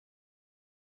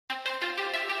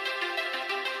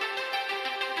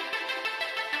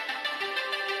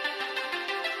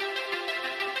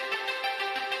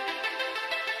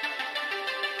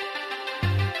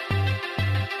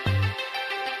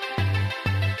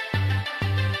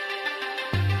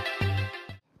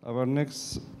Our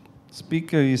next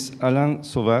speaker is Allan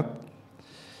Sauvat.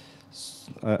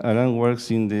 Allan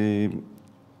works in the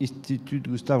Institut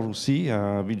Gustave Roussy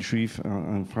at Villejuif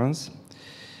in France.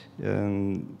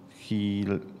 And he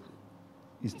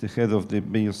is the head of the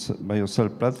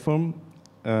BioCell platform.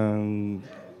 And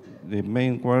the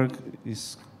main work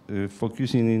is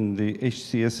focusing in the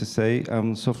HCSSA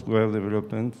and software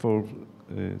development for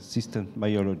system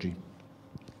biology.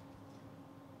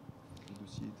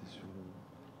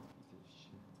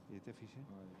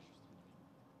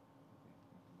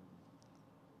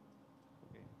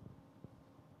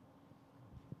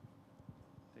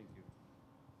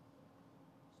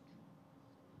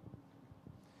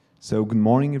 So good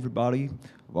morning, everybody.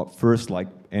 Well, first, like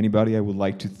anybody, I would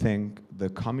like to thank the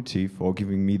committee for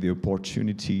giving me the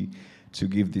opportunity to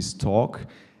give this talk.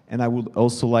 And I would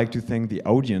also like to thank the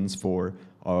audience for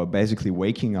basically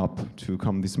waking up to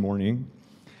come this morning.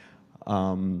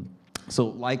 So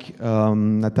like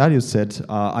Natalia said,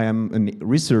 I am a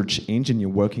research engineer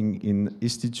working in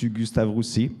Institut Gustave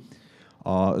Roussy,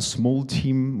 a small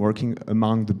team working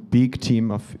among the big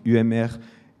team of UMR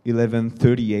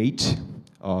 1138,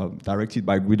 directed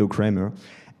by Guido Kramer.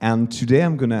 And today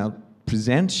I'm going to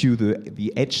present you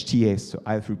the HTS, so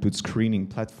high-throughput screening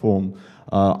platform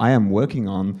I am working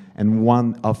on, and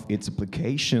one of its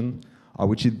application,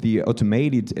 which is the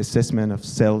automated assessment of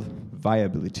cell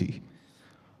viability.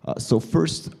 So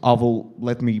first of all,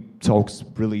 let me talk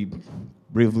really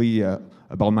briefly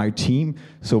about my team.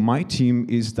 So my team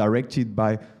is directed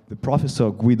by the Professor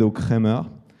Guido Kramer.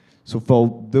 So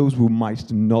for those who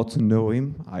might not know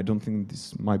him, I don't think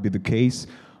this might be the case,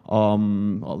 I'll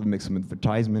make some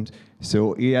advertisement.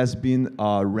 So he has been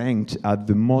ranked as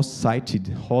the most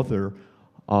cited author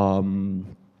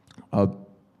upon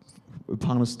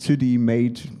a study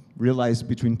realized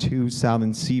between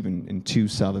 2007 and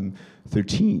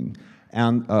 2013.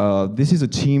 And this is a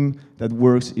team that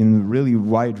works in a really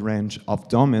wide range of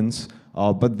domains,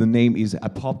 but the name is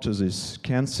apoptosis,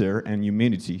 cancer, and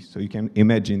immunity. So you can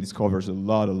imagine this covers a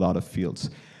lot of fields.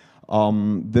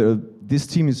 This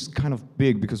team is kind of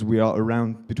big because we are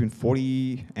around between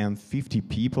 40 and 50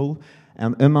 people.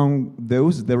 And among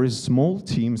those, there is a smaller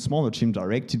team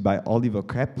directed by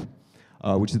ELRIGfr,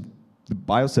 which is the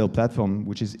BioCell platform,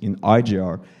 which is in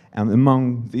IGR. And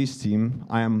among this team,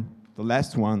 I am the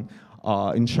last one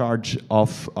in charge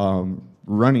of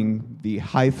running the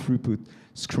high-throughput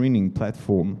screening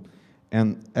platform.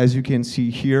 And as you can see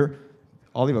here,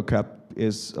 ELRIGfr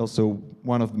is also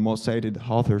one of the most cited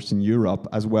authors in Europe,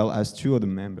 as well as two other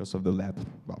members of the lab.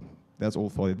 Well, that's all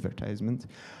for advertisement.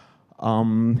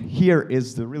 Here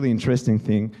is the really interesting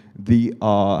thing, the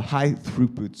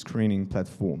high-throughput screening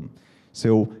platform.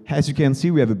 So as you can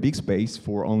see, we have a big space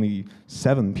for only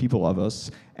 7 people of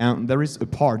us, and there is a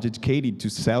part dedicated to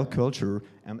cell culture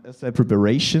and assay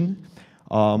preparation.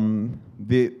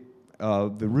 The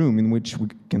room in which we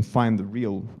can find the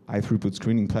real high-throughput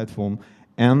screening platform,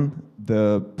 and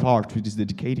the part which is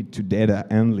dedicated to data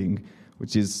handling,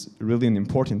 which is really an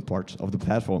important part of the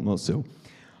platform also.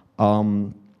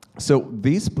 So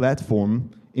this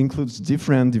platform includes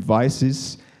different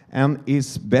devices and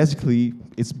it's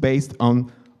based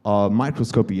on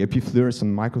microscopy, epifluorescent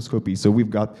microscopy. So we've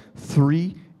got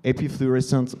 3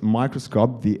 epifluorescent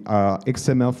microscopes, the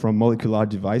XML from molecular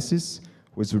devices,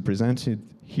 which is represented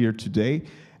here today.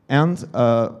 And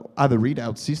at the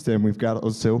readout system, we've got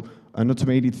also an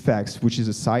automated fax, which is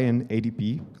a cyan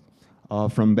ADP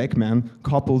from Beckman,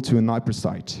 coupled to an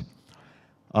hypersite.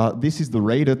 This is the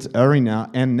rated arena,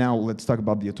 and now let's talk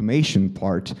about the automation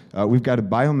part. We've got a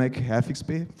Biomech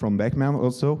FXP from Beckman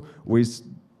also, who is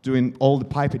doing all the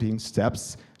pipetting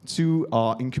steps, 2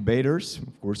 incubators,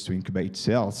 of course, to incubate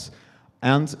cells,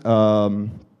 and a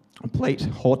plate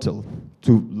hotel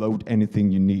to load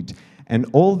anything you need. And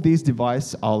all these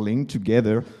devices are linked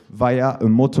together via a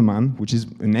Motoman, which is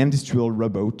an industrial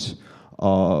robot,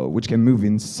 which can move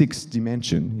in 6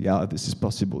 dimensions. Yeah, this is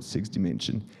possible, 6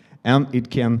 dimensions. And it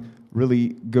can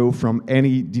really go from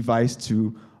any device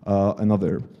to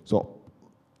another. So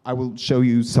I will show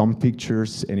you some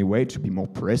pictures anyway to be more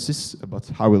precise about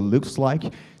how it looks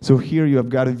like. So here you have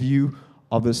got a view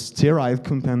of the sterile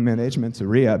compound management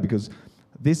area, because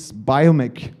this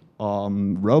Biomech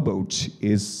robot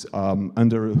is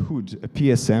under a hood, a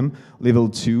PSM level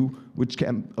 2, which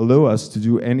can allow us to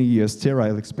do any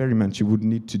sterile experiment you would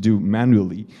need to do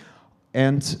manually.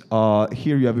 And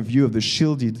here you have a view of the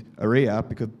shielded area,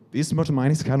 because this Motomine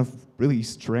is kind of really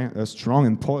strong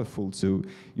and powerful, so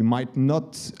you might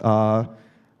not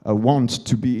want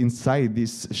to be inside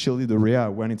this shielded area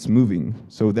when it's moving.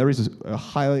 So there is a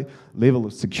high level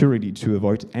of security to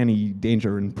avoid any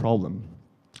danger and problem.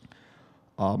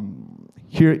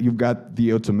 Here you've got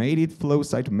the automated flow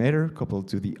cytometer coupled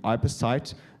to the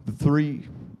iPSite, the 3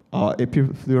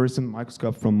 epifluorescent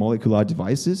microscope from Molecular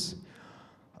Devices.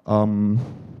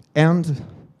 And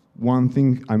one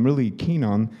thing I'm really keen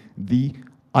on, the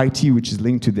IT which is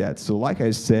linked to that. So like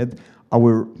I said,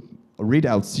 our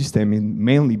readout system is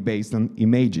mainly based on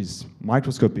images,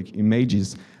 microscopic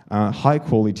images, high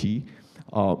quality,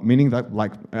 meaning that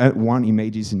like one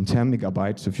image is in 10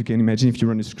 megabytes. So if you can imagine if you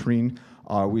run a screen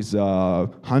with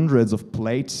hundreds of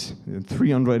plates,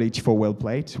 384 well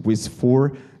plates with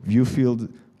 4 view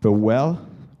field per well,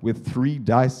 with 3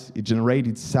 dice, it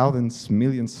generated thousands,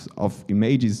 millions of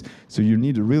images. So you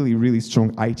need a really, really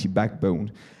strong IT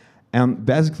backbone. And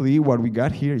basically what we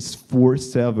got here is 4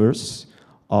 servers.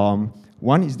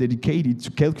 One is dedicated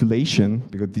to calculation,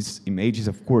 because these images,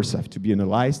 of course, have to be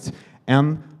analyzed,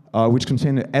 and which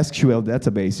contain an SQL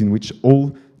database in which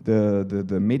all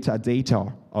the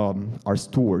metadata are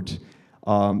stored.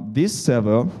 This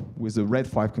server with a RAID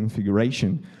 5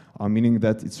 configuration, meaning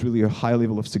that it's really a high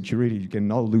level of security, you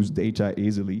cannot lose data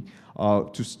easily,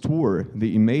 to store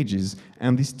the images.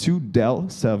 And these 2 Dell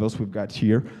servers we've got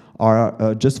here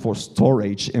are just for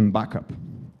storage and backup.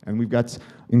 And we've got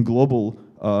in global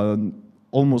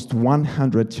almost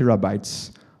 100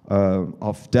 terabytes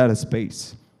of data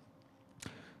space.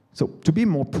 So to be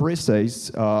more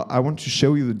precise, I want to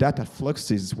show you the data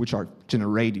fluxes which are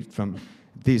generated from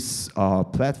this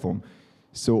platform.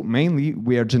 So mainly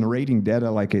we are generating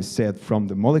data, like I said, from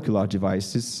the Molecular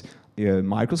Devices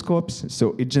microscopes.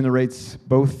 So it generates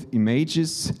both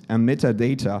images and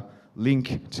metadata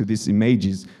linked to these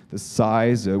images, the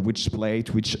size, which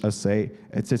plate, which assay,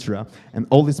 etc. And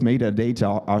all this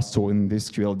metadata are stored in this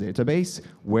SQL database,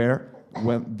 where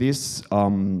when these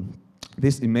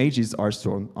images are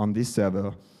stored on this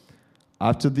server.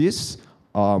 After this,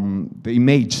 the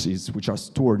images which are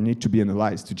stored need to be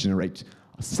analyzed to generate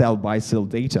cell-by-cell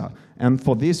data. And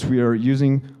for this, we are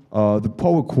using the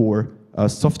PowerCore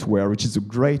software, which is a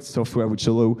great software which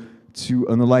allows to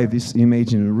analyze this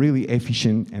image in a really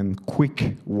efficient and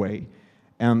quick way.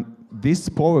 And this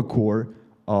PowerCore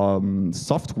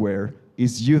software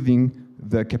is using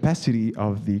the capacity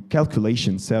of the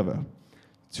calculation server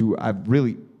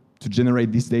to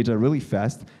generate this data really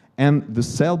fast. And the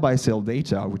cell-by-cell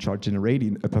data, which are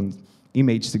generated upon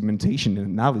image segmentation and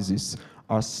analysis,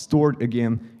 are stored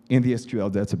again in the SQL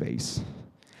database.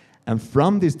 And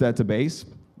from this database,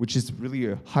 which is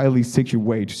really a highly secure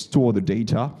way to store the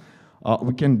data,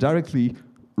 we can directly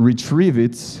retrieve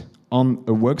it on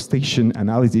a workstation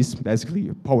analysis, basically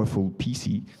a powerful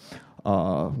PC,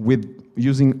 with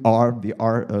using R, the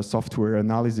R software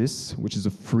analysis, which is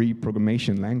a free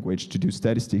programmation language to do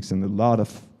statistics and a lot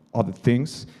of other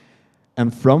things.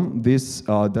 And from this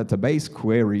database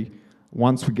query,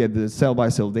 once we get the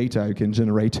cell-by-cell data, you can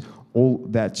generate all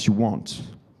that you want.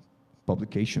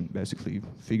 Publication, basically,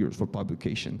 figures for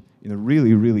publication in a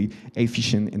really, really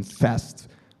efficient and fast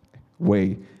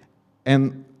way.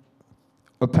 And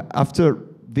after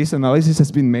this analysis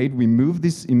has been made, we move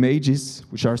these images,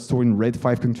 which are stored in RAID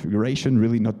 5 configuration,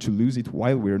 really not to lose it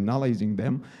while we're analyzing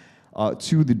them,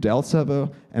 to the Dell server.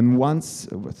 And once,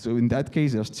 so in that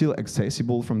case, they're still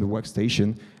accessible from the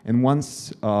workstation. And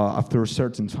once, after a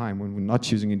certain time, when we're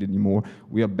not using it anymore,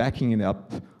 we are backing it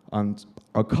up and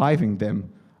archiving them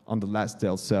on the last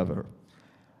Dell server.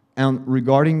 And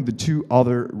regarding the 2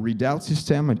 other readout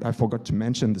systems, I forgot to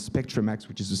mention the SpectrumX,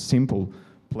 which is a simple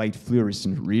plate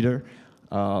fluorescent reader.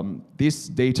 This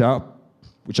data,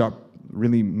 which are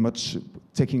really much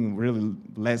taking really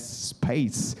less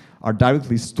space, are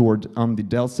directly stored on the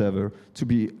Dell server to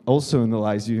be also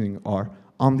analyzed using R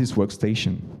on this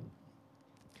workstation.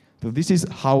 So this is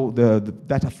how the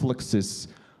data fluxes,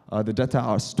 the data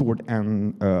are stored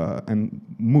and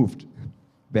moved,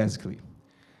 basically.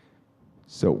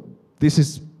 So this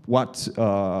is what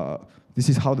this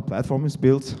is how the platform is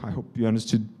built. I hope you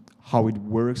understood how it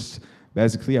works.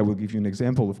 Basically, I will give you an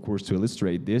example, of course, to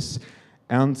illustrate this.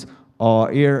 And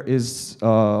here is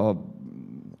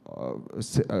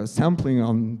sampling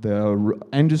on the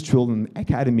industrial and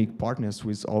academic partners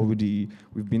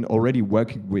we've been already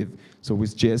working with. So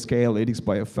with GSK, Lytix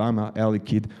Biopharma,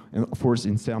 ELRIGfr, and of course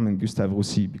in CERN and Gustave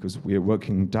Roussy, because we are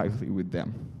working directly with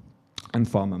them. And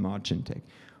Pharma Margentech.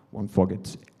 Won't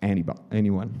forget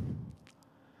anyone.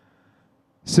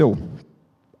 So,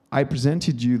 I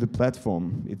presented you the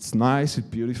platform. It's nice, it's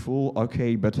beautiful,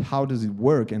 okay, but how does it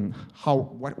work and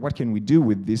what can we do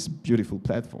with this beautiful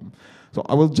platform? So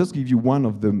I will just give you one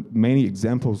of the many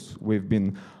examples we've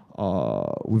been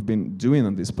doing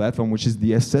on this platform, which is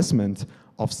the assessment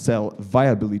of cell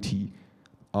viability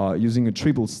using a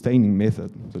triple staining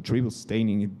method. So triple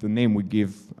staining is the name we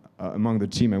give among the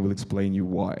team. I will explain you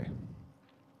why.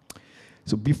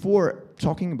 So before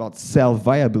talking about cell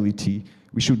viability,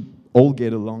 we should all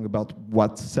get along about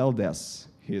what cell death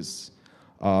is.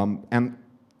 And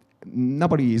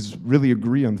nobody is really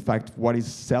agree on the fact what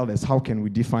is cell death, how can we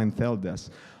define cell death.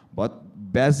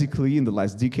 But basically, in the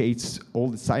last decades, all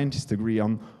the scientists agree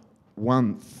on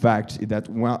one fact, that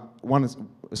once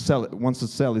a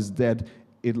cell is dead,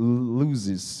 it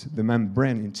loses the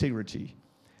membrane integrity.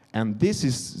 And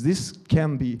this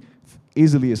can be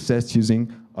easily assessed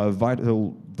using a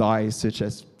vital dye such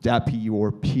as DAPI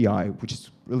or PI, which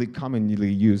is really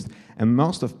commonly used. And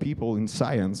most of people in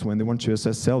science, when they want to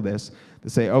assess cell death, they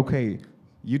say, okay,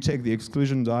 you take the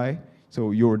exclusion dye,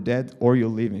 so you're dead or you're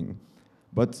living.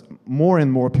 But more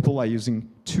and more people are using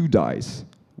two dyes,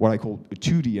 what I call a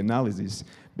 2D analysis,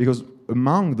 because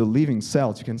among the living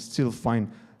cells, you can still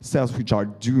find cells which are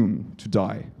doomed to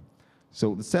die.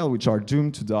 So the cells which are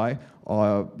doomed to die,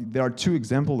 there are two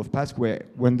examples of paths where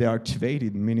when they are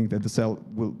activated, meaning that the cell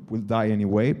will die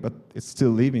anyway, but it's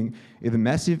still living, is a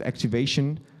massive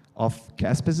activation of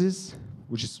caspases,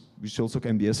 which also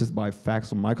can be assessed by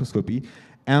FACS or microscopy,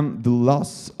 and the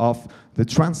loss of the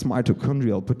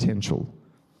transmitochondrial potential.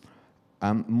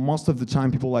 Most of the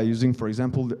time people are using, for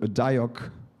example, a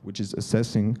DIOC, which is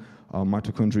assessing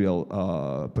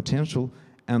mitochondrial potential,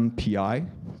 and PI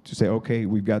to say, okay,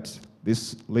 we've got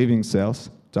these living cells,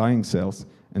 dying cells,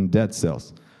 and dead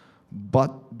cells.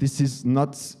 But this is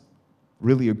not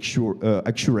really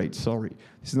accurate, sorry.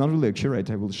 This is not really accurate,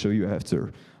 I will show you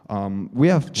after. We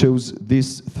have chose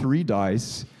these three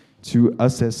dyes to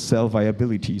assess cell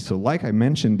viability. So like I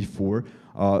mentioned before,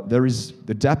 there is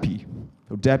the DAPI.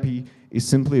 So DAPI is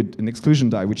simply an exclusion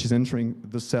dye which is entering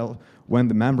the cell when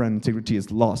the membrane integrity is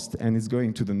lost and is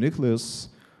going to the nucleus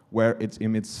where it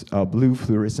emits blue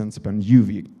fluorescence upon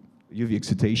UV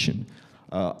excitation.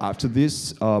 After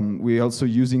this, we're also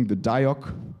using the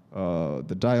DIOC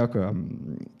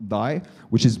dye,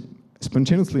 which is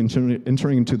spontaneously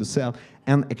entering into the cell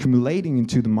and accumulating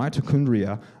into the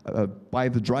mitochondria by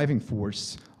the driving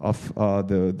force of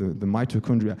the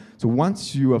mitochondria. So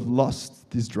once you have lost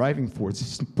this driving force,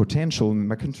 this potential in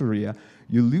the mitochondria,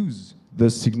 you lose the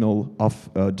signal of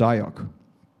DIOC,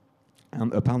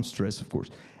 and upon stress, of course.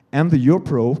 And the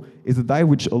UoPro is a dye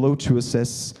which allows to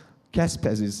assess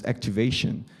caspases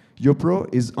activation.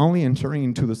 UoPro is only entering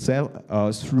into the cell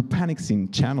through pannexin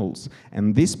channels,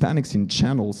 and these pannexin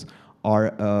channels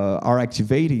are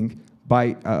activating by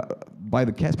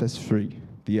the caspase-free,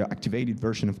 the activated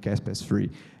version of caspase-free.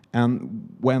 And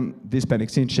when this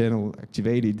pannexin channel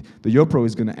activated, the UoPro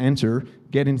is going to enter,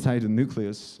 get inside the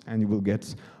nucleus, and you will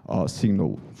get a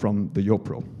signal from the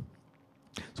UoPro.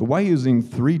 So why using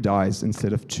three dyes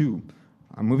instead of two?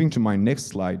 I'm moving to my next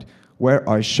slide, where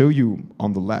I show you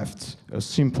on the left a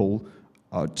simple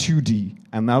 2D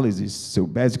analysis. So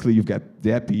basically, you've got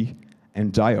DAPI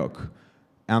and DIOC.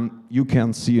 And you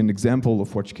can see an example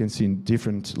of what you can see in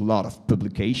a lot of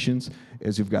publications,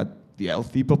 is you've got the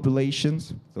healthy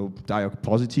populations, so DIOC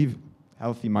positive,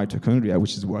 healthy mitochondria,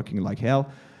 which is working like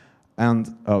hell, and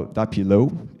DAPI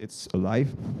low, it's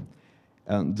alive,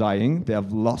 and dying. They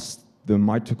have lost the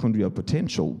mitochondrial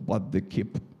potential, but they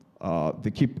keep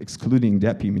excluding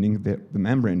DAPI, meaning that the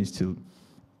membrane is still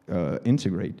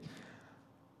integrate.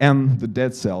 And the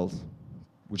dead cells,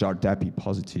 which are DAPI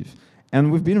positive.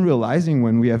 And we've been realizing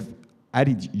when we have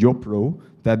added UoPro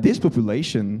that this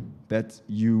population that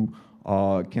you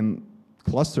can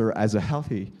cluster as a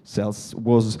healthy cells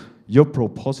was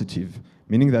UoPro positive,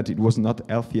 meaning that it was not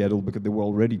healthy at all because there were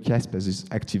already caspases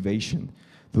activation.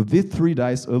 So these three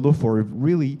dyes allow for a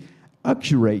really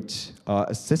accurate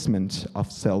assessment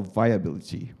of cell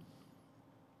viability.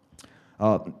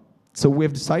 So we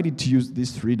have decided to use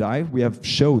these three dyes. We have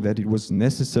shown that it was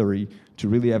necessary to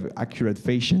really have accurate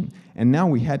fashion. And now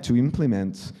we had to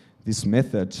implement this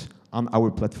method on our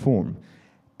platform.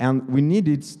 And we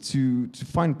needed to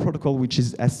find protocol which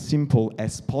is as simple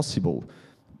as possible.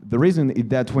 The reason is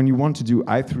that when you want to do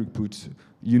highthroughput,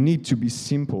 you need to be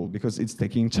simple because it's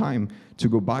taking time to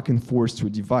go back and forth to a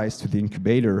device, to the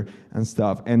incubator and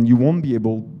stuff. And you won't be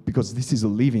able, because this is a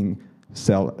living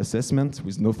cell assessment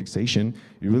with no fixation,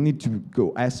 you will need to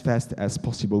go as fast as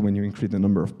possible when you increase the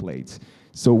number of plates.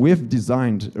 So we've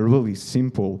designed a really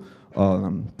simple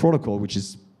protocol, which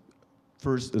is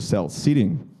first a cell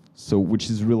seeding, so which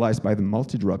is realized by the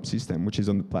multi-drop system, which is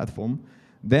on the platform.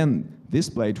 Then this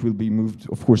plate will be moved,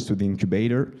 of course, to the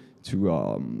incubator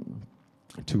to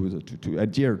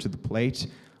adhere to the plate.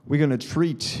 We're going to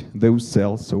treat those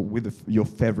cells so with your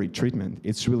favorite treatment.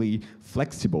 It's really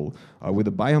flexible. With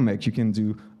a biomech, you can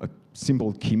do a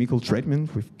simple chemical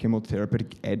treatment with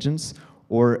chemotherapeutic agents,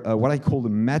 or what I call the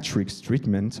matrix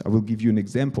treatment. I will give you an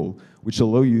example which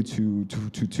allow you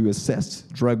to assess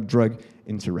drug-drug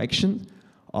interaction,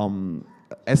 siRNA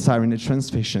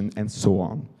transfection, and so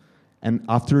on. And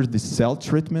after the cell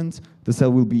treatment, the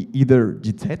cell will be either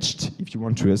detached, if you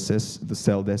want to assess the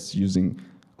cell death using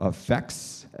a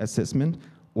FACS assessment,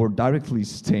 or directly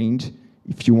stained,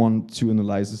 if you want to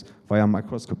analyze via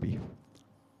microscopy.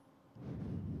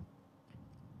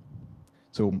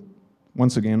 So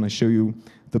once again, I show you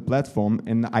the platform,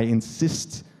 and I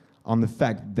insist on the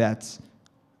fact that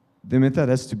the method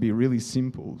has to be really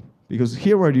simple, because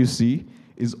here what you see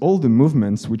is all the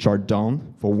movements which are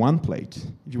done for one plate.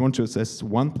 If you want to assess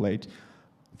one plate,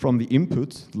 from the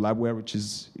input, the labware which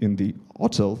is in the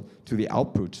hotel, to the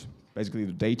output, basically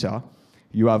the data,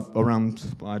 you have around,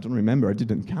 I don't remember, I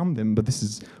didn't count them, but this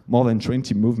is more than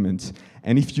 20 movements.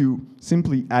 And if you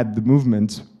simply add the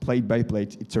movement plate by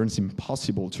plate, it turns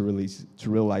impossible to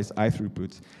realize high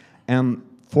throughput. And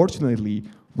fortunately,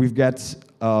 we've got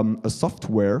a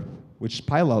software which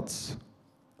pilots,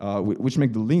 which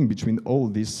make the link between all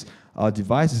these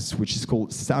devices, which is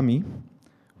called SAMI,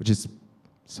 which is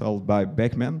sold by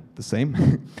Beckman, the same,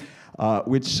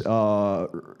 which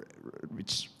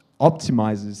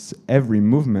optimizes every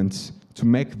movement to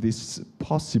make this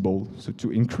possible, so to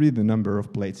increase the number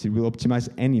of plates. It will optimize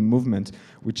any movement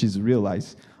which is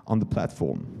realized on the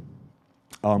platform.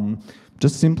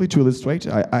 Just simply to illustrate,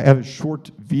 I have a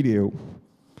short video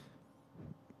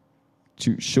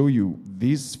to show you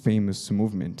this famous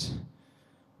movement,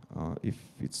 if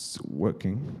it's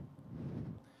working.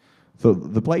 So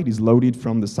the plate is loaded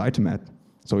from the cytometry,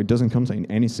 so it doesn't contain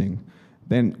anything.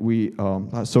 Then we,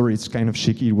 sorry, it's kind of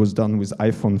shaky. It was done with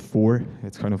iPhone 4.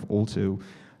 It's kind of also,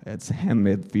 it's a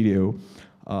handmade video.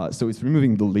 So it's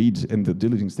removing the lead, and the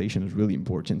deleting station is really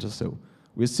important. So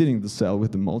we're seating the cell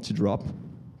with the multi-drop.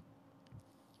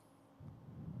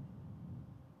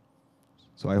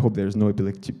 So I hope there's no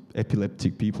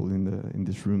epileptic people in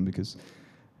this room, because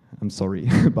I'm sorry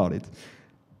about it.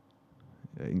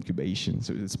 Incubation.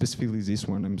 So specifically this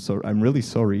one, I'm sorry. I'm really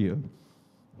sorry.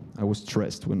 I was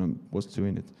stressed when I was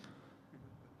doing it.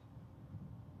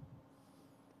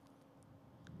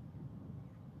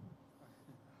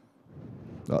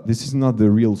 This is not the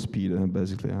real speed,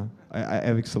 basically. I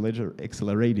have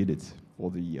accelerated it for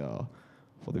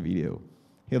the video.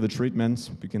 Here are the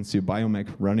treatments. You can see a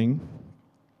biomech running.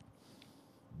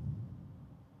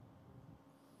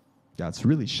 Yeah, it's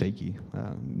really shaky.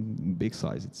 Big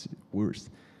size, it's worse.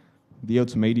 The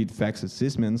automated FACS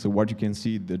assessment, so what you can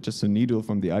see, just a needle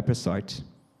from the hyper site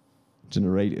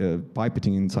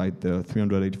pipetting inside the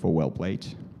 384 well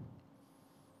plate.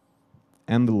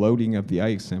 And the loading of the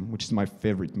IXM, which is my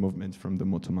favorite movement from the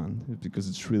Motoman, because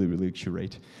it's really, really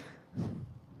accurate.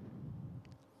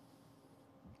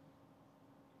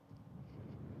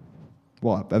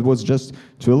 Well, that was just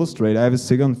to illustrate. I have a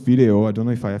second video. I don't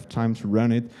know if I have time to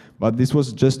run it, but this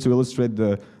was just to illustrate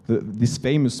this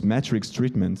famous matrix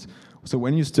treatment. So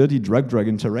when you study drug-drug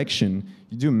interaction,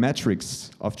 you do a matrix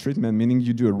of treatment, meaning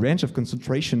you do a range of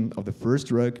concentration of the first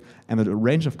drug and a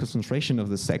range of concentration of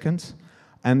the second,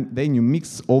 and then you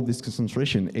mix all this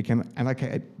concentration. And I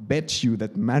can bet you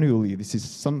that manually this is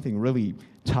something really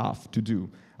tough to do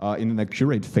in an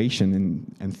accurate fashion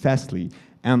and fastly.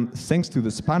 And thanks to the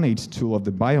SPANate tool of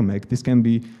the biomech, this can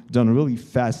be done really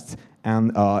fast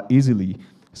and easily.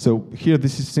 So here,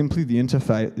 this is simply the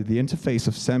interface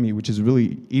of SAMI, which is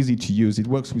really easy to use. It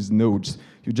works with nodes.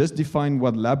 You just define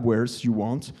what labwares you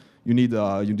want. You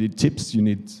need tips, you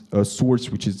need a source,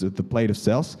 which is the plate of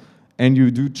cells, and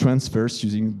you do transfers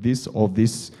using this or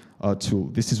this tool.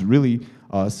 This is really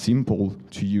simple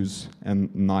to use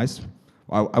and nice.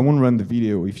 I won't run the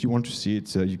video. If you want to see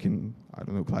it, you can, I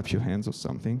don't know, clap your hands or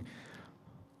something.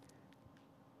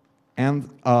 And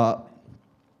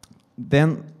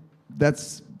then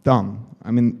that's done.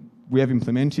 I mean, we have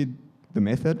implemented the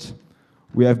method.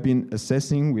 We have been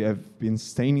assessing, we have been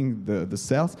staining the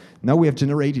cells. Now we have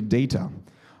generated data,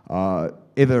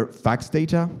 either FACS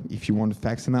data, if you want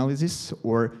FACS analysis,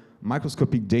 or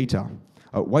microscopic data.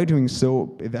 Why doing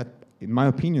so? That, in my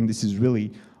opinion, this is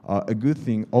really a good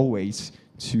thing always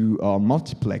to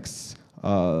multiplex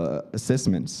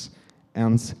assessments.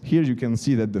 And here you can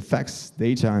see that the FACS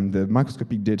data and the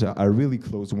microscopic data are really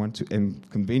close and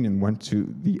convenient one to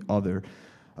the other.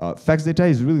 FACS data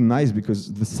is really nice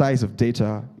because the size of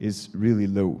data is really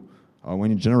low. When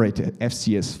you generate an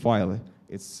FCS file,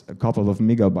 it's a couple of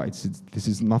megabytes. This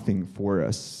is nothing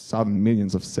for some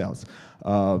millions of cells.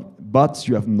 But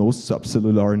you have no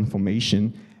subcellular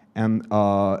information. And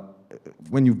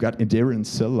when you've got adherent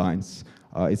cell lines,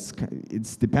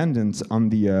 It's dependent on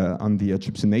the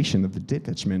trypsination of the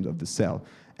detachment of the cell,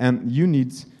 and you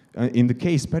need. In the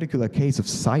particular case of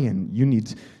cyan, you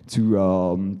need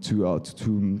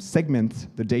to segment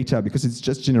the data because it's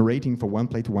just generating for one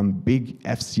plate one big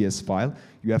FCS file.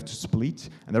 You have to split,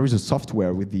 and there is a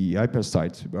software with the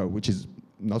hypersite which is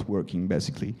not working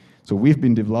basically. So we've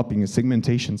been developing a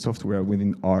segmentation software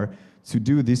within R to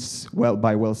do this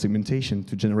well-by-well segmentation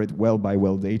to generate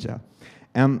well-by-well data.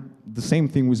 And the same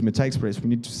thing with MetaExpress. We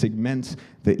need to segment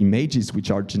the images which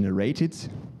are generated.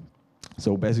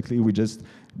 So basically, we just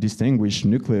distinguish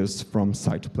nucleus from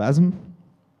cytoplasm.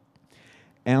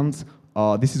 And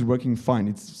this is working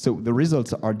fine. So the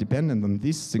results are dependent on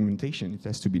this segmentation. It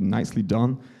has to be nicely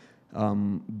done.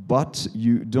 But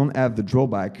you don't have the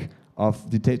drawback of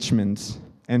detachment,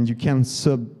 and you can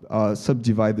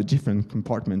subdivide the different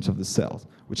compartments of the cells,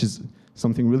 which is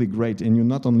something really great. And you're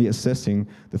not only assessing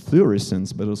the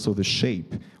fluorescence, but also the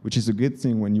shape, which is a good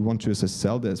thing when you want to assess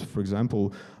cell death. For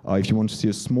example, if you want to see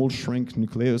a small shrink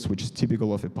nucleus, which is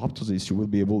typical of apoptosis, you will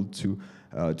be able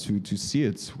to see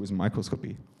it with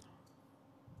microscopy.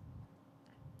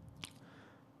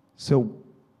 So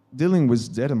dealing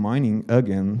with data mining,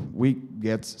 again, we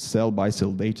get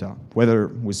cell-by-cell data, whether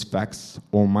with FACS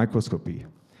or microscopy.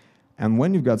 And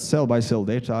when you've got cell-by-cell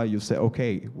data, you say,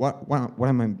 okay, what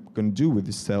am I going to do with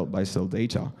this cell-by-cell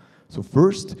data? So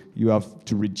first, you have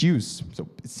to reduce. So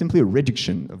it's simply a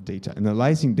reduction of data.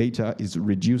 Analyzing data is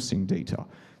reducing data.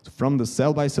 So from the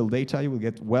cell-by-cell data, you will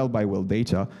get well-by-well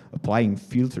data applying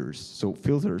filters. So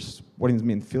filters, what does it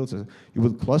mean, filter? You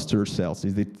will cluster cells.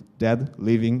 Is it dead,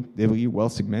 living, debris,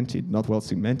 well-segmented, not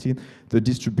well-segmented? The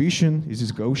distribution, is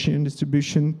this Gaussian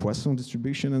distribution, Poisson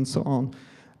distribution, and so on.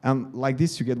 And like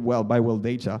this, you get well-by-well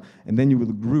data, and then you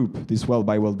will group this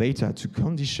well-by-well data to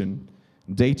condition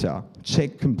data,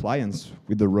 check compliance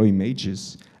with the raw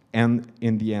images, and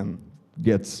in the end,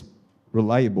 get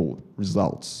reliable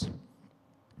results.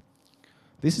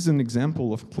 This is an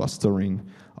example of clustering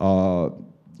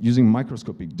using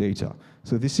microscopic data.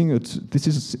 So this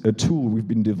is a tool we've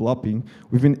been developing.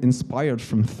 We've been inspired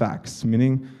from FACS,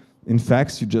 meaning in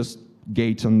FACS, you just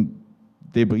gate on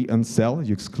debris on cell,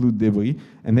 you exclude debris,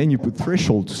 and then you put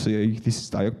threshold to say this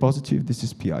is Dioc positive, this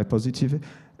is PI positive,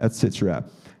 etc.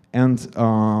 And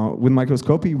with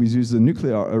microscopy, we use the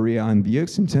nuclear area and the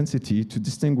Hoechst intensity to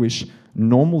distinguish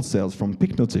normal cells from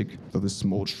pycnotic, so the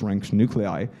small shrink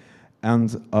nuclei,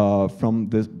 and from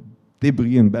the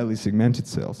debris and badly segmented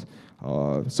cells.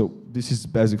 So this is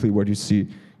basically what you see.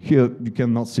 Here, you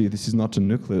cannot see, this is not a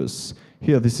nucleus.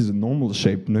 Here, this is a normal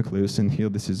shaped nucleus, and here,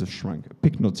 this is a shrink, a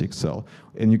pycnotic cell.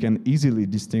 And you can easily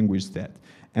distinguish that.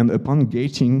 And upon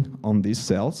gating on these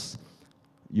cells,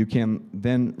 you can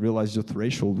then realize your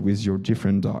threshold with your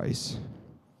different dyes.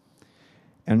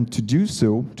 And to do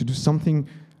so, to do something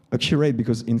accurate,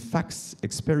 because in FACS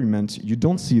experiment, you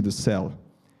don't see the cell.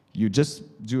 You just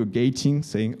do a gating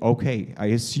saying, okay, I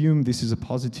assume this is a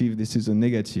positive, this is a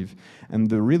negative. And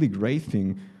the really great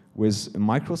thing with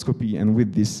microscopy and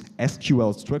with this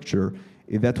SQL structure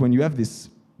is that when you have this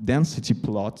density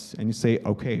plot and you say,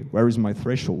 okay, where is my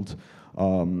threshold?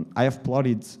 I have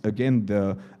plotted, again,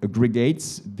 the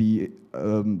aggregates, the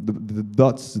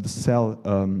dots,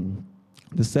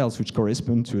 the cells which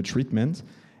correspond to a treatment,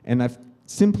 and I've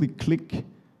simply click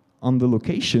on the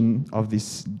location of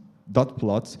this dot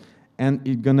plot, and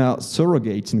it's gonna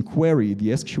surrogate and query the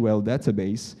SQL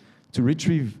database to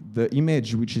retrieve the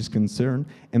image which is concerned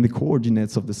and the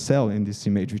coordinates of the cell in this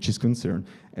image which is concerned.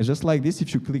 And just like this,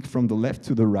 if you click from the left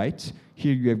to the right,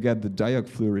 here you have got the Dioc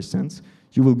fluorescence.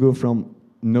 You will go from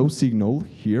no signal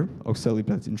here,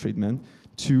 oxaliplatin treatment,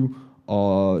 to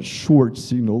short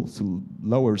signal, to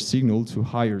lower signal, to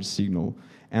higher signal.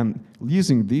 And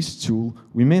using this tool,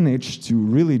 we managed to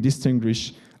really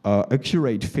distinguish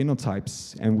accurate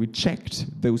phenotypes, and we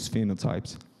checked those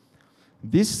phenotypes.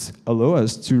 This allows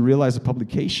us to realize a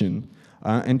publication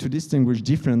and to distinguish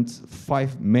different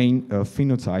 5 main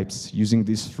phenotypes using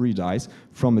these 3 dyes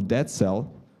from a dead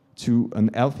cell to an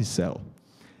healthy cell.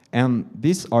 And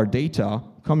these are data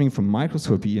coming from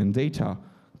microscopy and data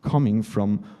coming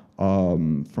from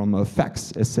a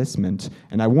FACS assessment.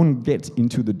 And I won't get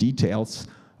into the details,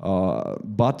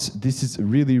 but this is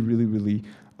really, really, really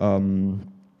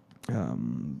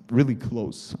really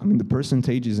close. I mean, the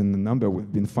percentages and the number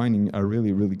we've been finding are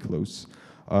really, really close.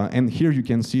 And here you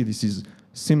can see this is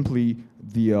simply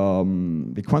the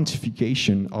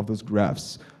quantification of those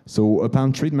graphs. So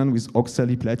upon treatment with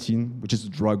oxaliplatin, which is a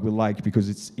drug we like because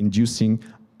it's inducing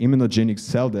immunogenic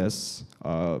cell death,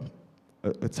 a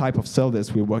type of cell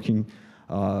death we're working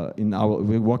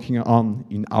we're working on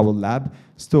in our lab,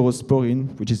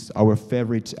 staurosporin, which is our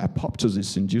favorite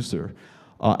apoptosis inducer.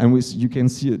 And you can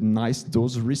see a nice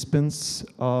dose response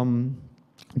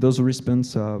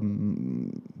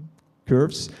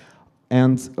curves.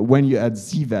 And when you add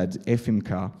ZVAD,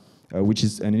 FMK, which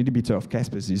is an inhibitor of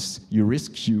caspases, you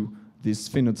rescue this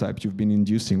phenotype you've been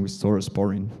inducing with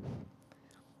staurosporin,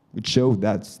 which show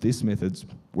that this method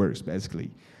works,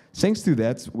 basically. Thanks to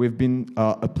that, we've been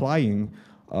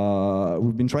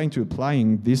trying to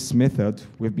applying this method.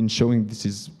 We've been showing this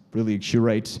is really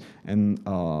accurate and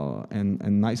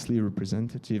nicely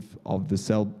representative of the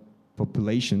cell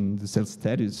population, the cell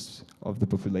status of the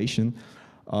population.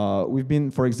 We've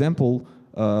been, for example,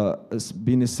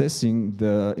 been assessing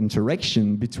the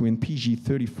interaction between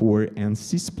PG34 and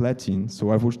cisplatin. So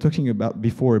I was talking about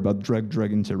before about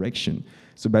drug-drug interaction.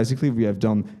 So basically, we have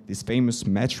done this famous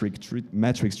matrix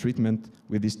treatment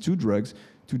with these two drugs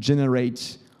to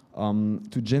generate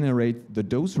the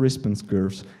dose response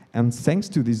curves. And thanks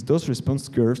to these dose response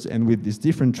curves and with this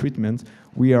different treatment,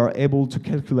 we are able to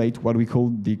calculate what we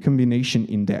call the combination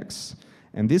index.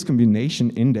 And this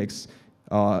combination index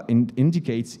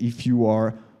indicates if you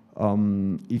are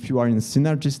in a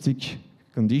synergistic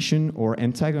condition or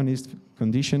antagonist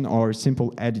condition or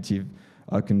simple additive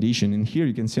condition. And here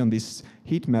you can see on this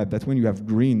heat map that when you have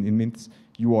green, it means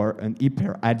you are an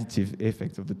hyper-additive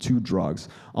effect of the two drugs.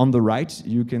 On the right,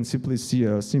 you can simply see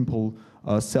a simple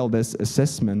cell death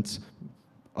assessment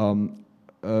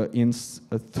in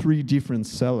three different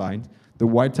cell lines, the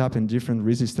white type and different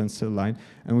resistance cell line.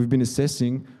 And we've been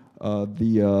assessing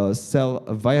the cell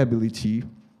viability,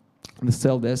 the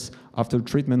cell death after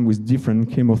treatment with different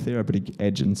chemotherapeutic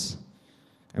agents.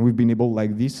 And we've been able,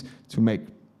 like this,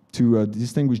 to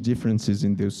distinguish differences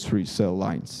in those three cell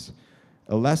lines.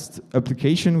 A last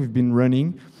application we've been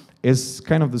running is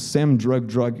kind of the same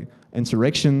drug-drug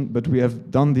interaction, but we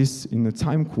have done this in a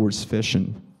time course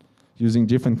fashion, using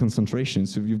different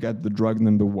concentrations. So you've got the drug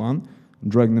number 1,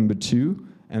 drug number 2,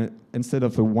 and instead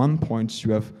of a 1 point,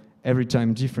 you have every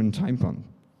time different time point.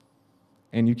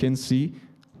 And you can see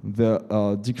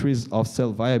the decrease of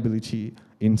cell viability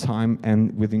in time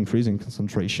and with increasing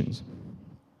concentrations.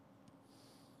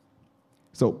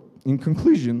 So in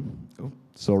conclusion,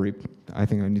 sorry, I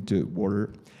think I need to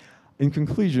water. In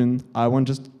conclusion, I want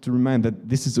just to remind that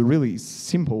this is a really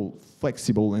simple,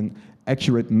 flexible, and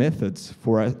accurate method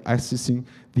for assessing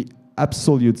the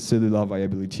absolute cellular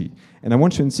viability. And I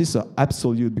want to insist on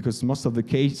absolute because most of the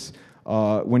case,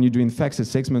 when you're doing FACS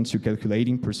assessments, you're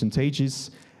calculating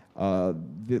percentages.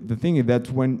 The thing is that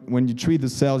when you treat the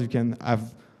cells, you can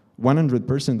have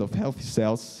 100% of healthy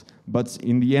cells, but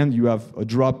in the end, you have a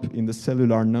drop in the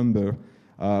cellular number,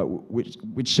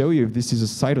 which show you if this is a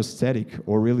cytostatic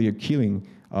or really a killing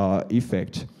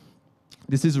effect.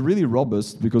 This is really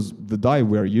robust because the dye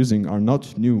we're using are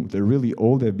not new. They're really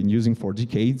old. They've been using for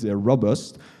decades. They're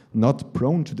robust, not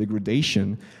prone to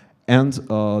degradation, and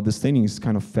the staining is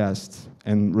kind of fast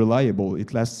and reliable.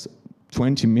 It lasts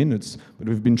 20 minutes, but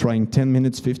we've been trying 10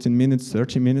 minutes, 15 minutes,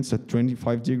 30 minutes at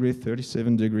 25 degrees,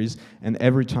 37 degrees, and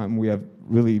every time we have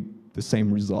really the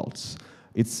same results.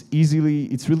 It's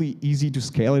really easy to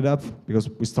scale it up because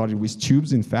we started with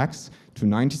tubes in FACS to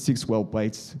 96 well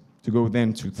plates to go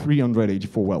then to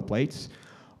 384 well plates.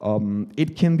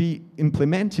 It can be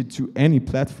implemented to any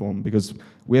platform because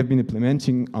we have been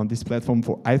implementing on this platform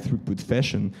for high-throughput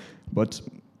fashion, but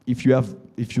if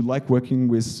you like working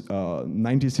with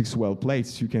 96 well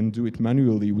plates, you can do it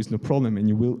manually with no problem and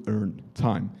you will earn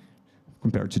time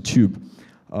compared to tube.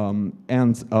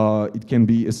 It can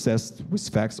be assessed with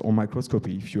FACS or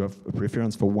microscopy if you have a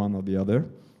preference for one or the other.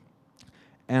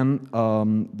 And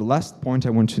the last point I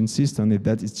want to insist on is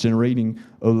that it's generating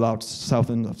a large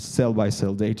thousand of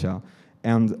cell-by-cell data.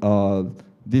 And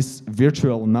this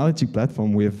virtual analytic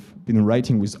platform we've been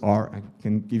writing with R, I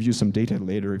can give you some data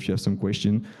later if you have some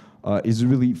question, is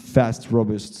really fast,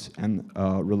 robust, and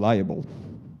reliable.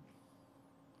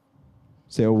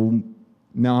 So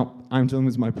now I'm done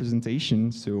with my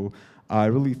presentation, so I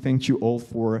really thank you all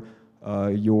for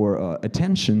your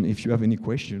attention. If you have any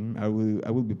question, I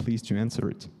will be pleased to answer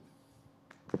it.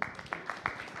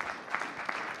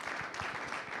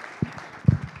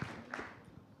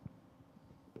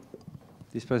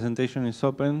 This presentation is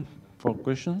open for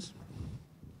questions.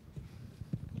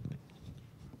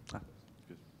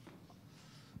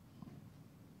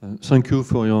 Thank you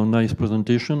for your nice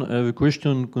presentation. I have a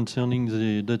question concerning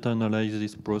the data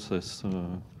analysis process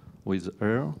with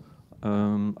R.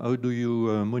 How do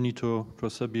you monitor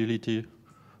traceability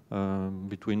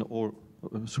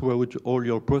throughout all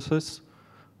your process?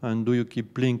 And do you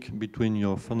keep link between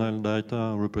your final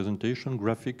data representation,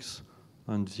 graphics,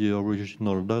 and the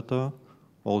original data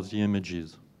or the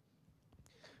images?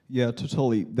 Yeah,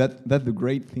 totally. That's the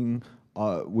great thing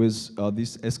with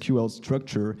this SQL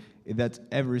structure, is that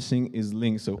everything is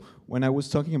linked. So when I was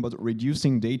talking about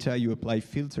reducing data, you apply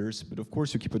filters, but of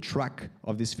course you keep a track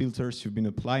of these filters you've been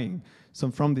applying.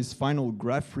 So from this final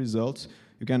graph result,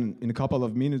 you can, in a couple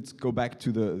of minutes, go back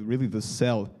to the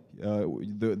cell,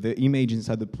 the image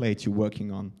inside the plate you're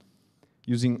working on.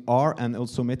 Using R and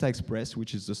also MetaExpress,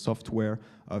 which is the software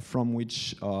from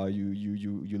which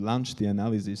you launch the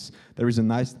analysis, there is a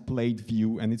nice plate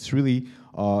view, and it's really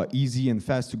easy and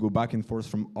fast to go back and forth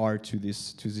from R to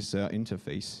this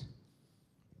interface.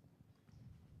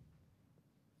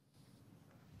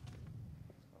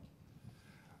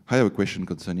 I have a question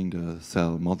concerning the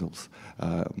cell models.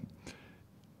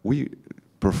 We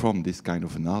perform this kind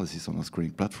of analysis on a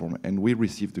screening platform, and we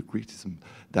receive the criticism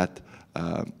that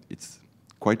it's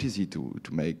quite easy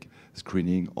to make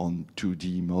screening on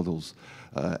 2D models,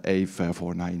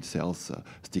 A5 9 cells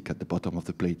stick at the bottom of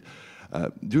the plate.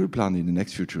 Do you plan in the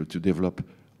next future to develop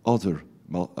other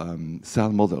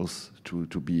cell models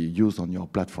to be used on your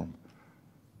platform,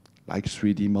 like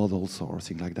 3D models or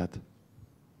things like that?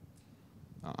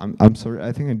 I'm sorry,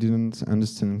 I think I didn't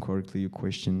understand correctly your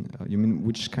question. You mean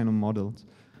which kind of models?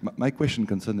 My question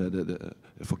concerns the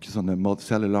focus on the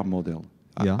cellular model.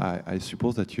 Yeah. I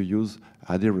suppose that you use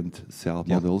adherent cell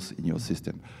models in your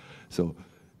system. So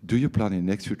do you plan in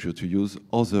the next future to use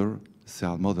other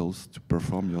cell models to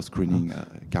perform your screening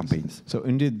campaigns? So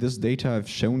indeed, this data I've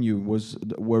shown you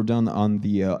were done on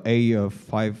the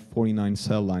A549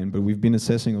 cell line, but we've been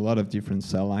assessing a lot of different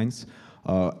cell lines.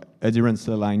 Adherent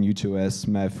cell line, U2S,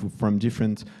 MEF, from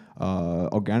different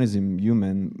organism,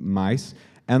 human, mice.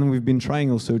 And we've been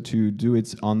trying also to do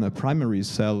it on a primary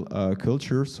cell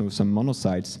culture, so some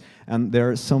monocytes. And there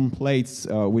are some plates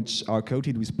which are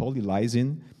coated with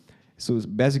polylysin. So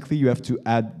basically you have to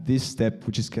add this step,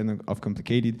 which is kind of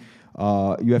complicated.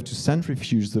 You have to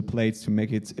centrifuge the plates to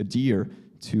make it adhere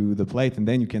to the plate, and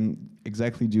then you can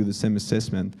exactly do the same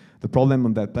assessment. The problem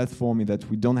on that platform is that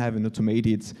we don't have an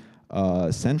automated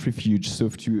centrifuge, so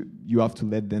you have to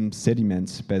let them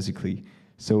sediment, basically.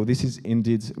 So this is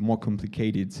indeed more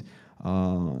complicated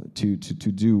to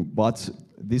do. But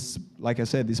this, like I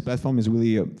said, this platform is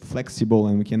really flexible,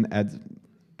 and we can add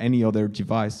any other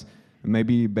device.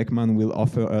 Maybe Beckman will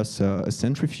offer us a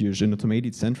centrifuge, an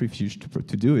automated centrifuge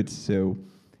to do it. So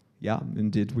yeah,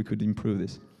 indeed, we could improve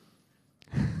this.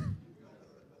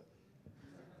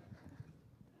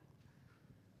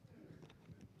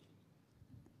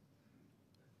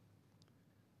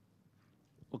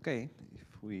 Okay,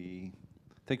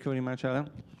 thank you very much, Allan.